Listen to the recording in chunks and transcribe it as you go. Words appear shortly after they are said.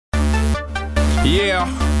Yeah.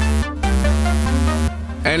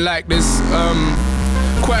 And like there's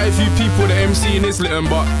quite a few people that MC in Islington,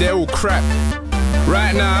 but they're all crap.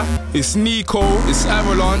 Right now, it's Nico, it's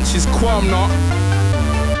Avalanch, it's Kwam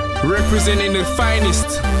representing the finest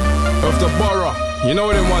of the borough. You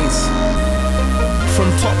know them ones. From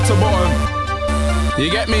top to bottom. You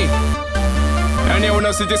get me? Anyone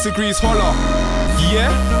else who disagrees, holler.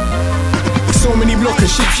 Yeah? So many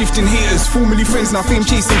blockers, shape-shifting haters, formerly friends, now fame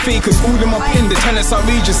chasing fakers. All them up in, the talent's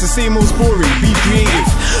outrageous, the same old's boring, be creative.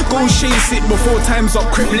 Go chase it before time's up,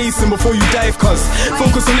 crip lacing before you dive, cuz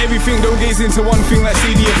focus on everything, don't gaze into one thing like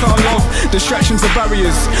CD you found love. Distractions are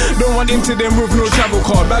barriers, don't run into them with no travel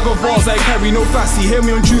card. Bag of bars I carry, no fussy, hear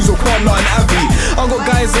me on tunes or Kwam, not an Avi. I got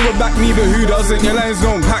guys that will back me, but who doesn't? Your lines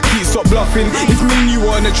don't pack heat, stop bluffing. If me and you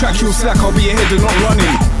are on the track, you'll slack, I'll be ahead and not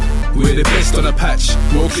running. We're the best on the patch,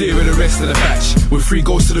 we'll clear with the rest of the patch. With 3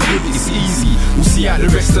 goals to the good, it's easy, we'll see out the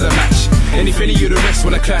rest of the match. And if any of the rest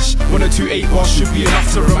wanna clash, 1 or 2 8 bars should be enough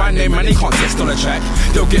to remind them, man, they can't test on the track.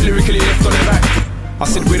 They'll get lyrically left on their back. I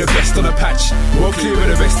said we're the best on the patch, we'll clear with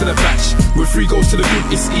the rest of the patch. With 3 goals to the good,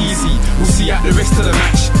 it's easy, we'll see out the rest of the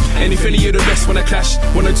match. And if any of the rest wanna clash,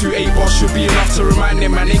 1 or 2 8 bars should be enough to remind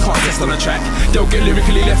them, man, they can't test on the track. They'll get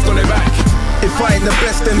lyrically left on their back. If I ain't the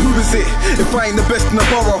best, then who is it? If I ain't the best in the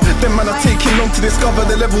borough, then man, I taking long to discover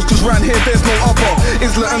the levels, cause round here there's no other.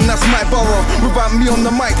 Islington, that's my borough. Without me on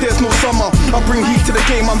the mic, there's no summer. I bring heat to the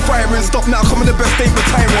game, I'm firing. Stop now, coming the best, ain't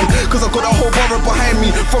retiring. Cause I got a whole borough behind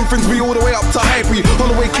me. From Finsbury all the way up to Highbury,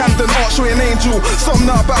 Holloway, Camden, Archway and Angel.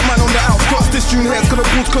 Something now about man on the outskirts. This tune here's gonna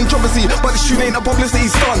cause controversy, but this tune ain't a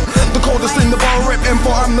publicity stunt. The coldest in the borough rep M4,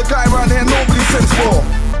 I'm the guy around here nobody sends for.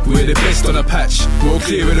 We're the best on the patch, we'll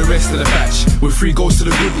clear with the rest of the patch. With 3 goals to the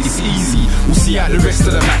good, it's easy, we'll see out the rest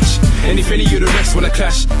of the match. And if any of the rest wanna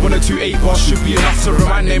clash, 1 or 2 8 bars should be enough to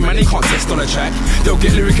remind them, man, they can't test on the track. They'll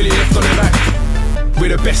get lyrically left on their back.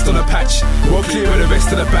 We're the best on the patch, we'll clear with the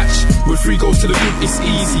rest of the batch. With 3 goals to the good, it's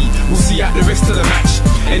easy, we'll see out the rest of the match.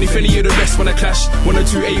 And if any of the rest wanna clash, 1 or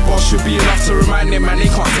 2 8 bars should be enough to remind them, man, they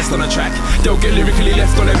can't test on the track. They'll get lyrically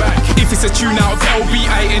left on their back. If it's a tune out of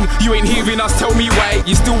LBIN, you ain't hearing us, tell me why,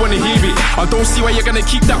 you still wanna hear it. I don't see why you're gonna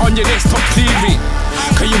keep that on your desktop, clear it.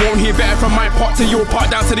 Cause you won't hear better from my part to your part,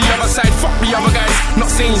 down to the other side. Fuck the other guys, not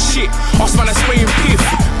saying shit. Us man are spraying piff,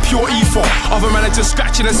 pure ether. Other man are just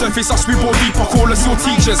scratching the surface, us we bore deeper. Call us your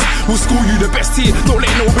teachers, we'll school you the best here. Don't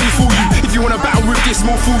let nobody fool you. If you wanna battle with this,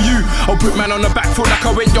 we'll fool you. I'll put man on the back foot like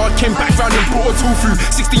I went yard, came back round and brought a tool through.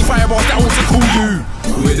 16 firebars, that ought to cool you.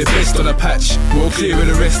 We're the best on the patch, we'll clear with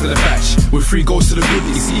the rest of the patch. With 3 goals to the good,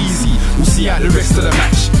 it's easy, we'll see out the rest of the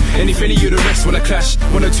match. And if any of the rest wanna clash,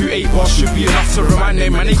 1 or 2 8 bars should be enough to remind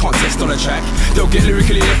them, man, they can't test on the track. They'll get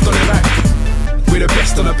lyrically left on their back. We're the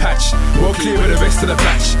best on the patch, we'll clear with the rest of the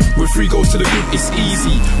patch. With 3 goals to the good, it's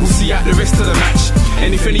easy, we'll see out the rest of the match.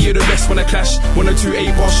 And if any of the rest wanna clash, 1 or 2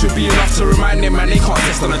 8 bars should be enough to remind them, man, they can't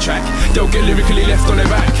test on the track. They'll get lyrically left on their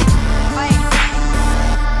back.